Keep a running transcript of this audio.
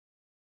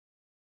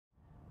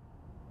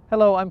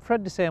Hello, I'm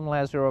Sam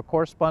Lazaro,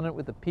 correspondent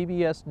with the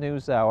PBS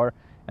NewsHour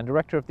and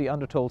director of the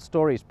Undertold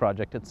Stories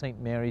project at St.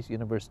 Mary's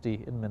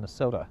University in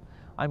Minnesota.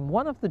 I'm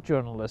one of the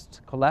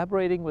journalists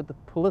collaborating with the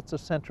Pulitzer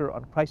Center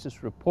on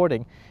Crisis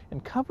Reporting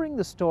in covering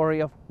the story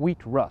of wheat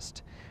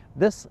rust.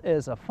 This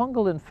is a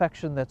fungal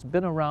infection that's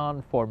been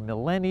around for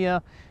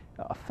millennia,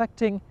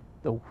 affecting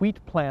the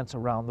wheat plants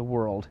around the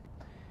world.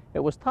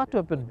 It was thought to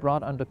have been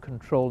brought under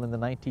control in the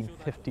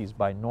 1950s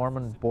by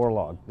Norman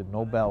Borlaug, the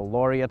Nobel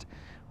laureate,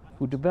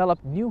 who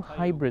developed new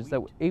hybrids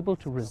that were able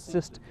to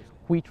resist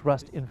wheat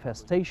rust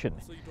infestation.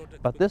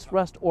 But this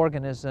rust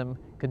organism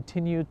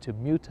continued to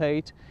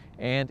mutate,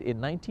 and in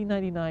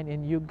 1999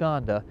 in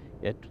Uganda,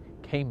 it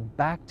came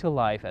back to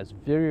life as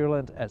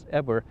virulent as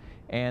ever,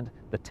 and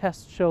the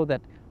tests show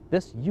that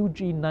this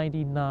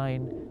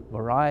UG99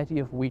 variety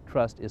of wheat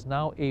rust is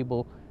now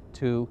able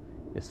to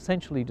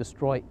essentially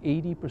destroy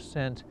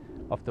 80%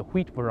 of the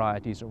wheat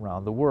varieties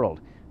around the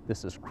world.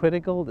 This is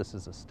critical. This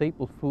is a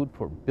staple food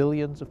for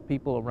billions of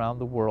people around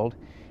the world.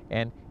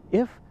 And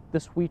if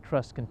this wheat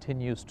rust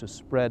continues to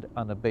spread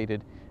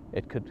unabated,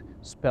 it could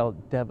spell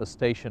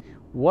devastation.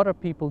 What are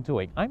people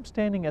doing? I'm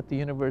standing at the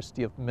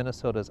University of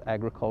Minnesota's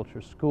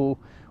Agriculture School,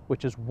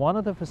 which is one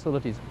of the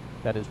facilities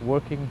that is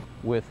working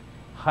with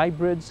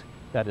hybrids,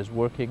 that is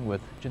working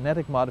with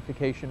genetic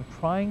modification,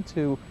 trying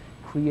to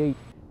create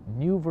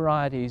new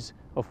varieties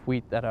of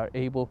wheat that are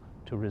able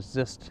to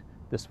resist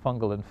this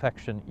fungal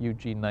infection,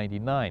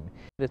 UG99.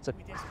 It's a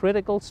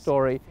critical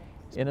story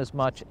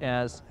inasmuch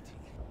as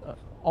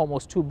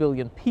almost 2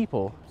 billion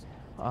people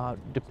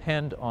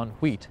depend on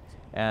wheat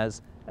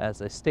as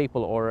a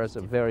staple or as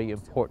a very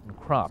important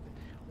crop.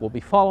 We'll be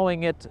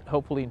following it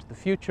hopefully into the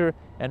future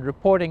and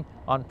reporting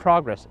on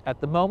progress.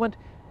 At the moment,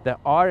 there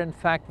are in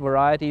fact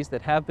varieties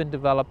that have been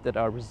developed that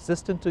are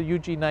resistant to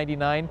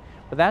UG99,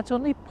 but that's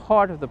only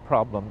part of the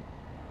problem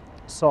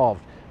solved.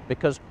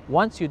 Because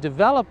once you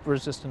develop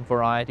resistant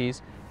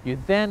varieties, you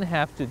then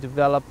have to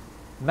develop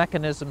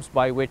mechanisms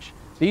by which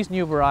these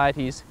new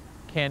varieties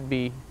can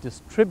be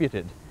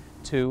distributed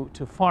to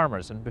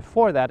farmers. And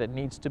before that, it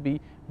needs to be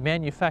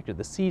manufactured.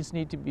 The seeds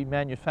need to be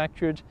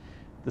manufactured.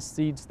 The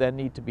seeds then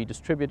need to be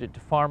distributed to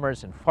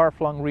farmers in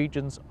far-flung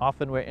regions,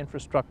 often where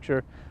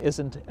infrastructure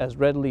isn't as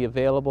readily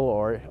available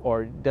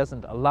or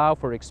doesn't allow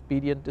for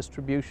expedient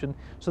distribution.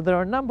 So there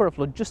are a number of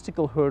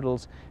logistical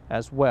hurdles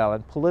as well,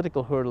 and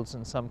political hurdles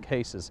in some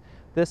cases.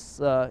 This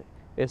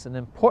is an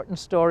important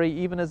story,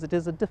 even as it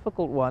is a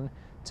difficult one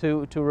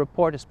to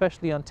report,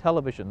 especially on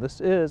television. This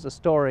is a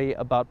story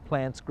about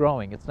plants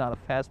growing. It's not a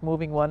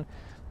fast-moving one,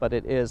 but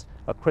it is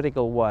a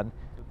critical one.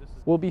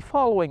 We'll be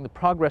following the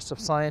progress of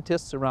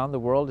scientists around the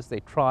world as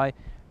they try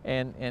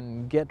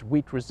and get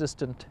wheat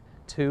resistant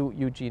to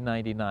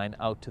UG99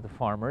 out to the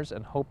farmers,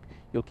 and hope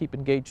you'll keep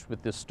engaged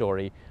with this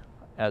story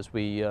as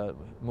we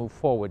move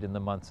forward in the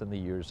months and the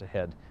years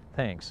ahead.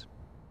 Thanks.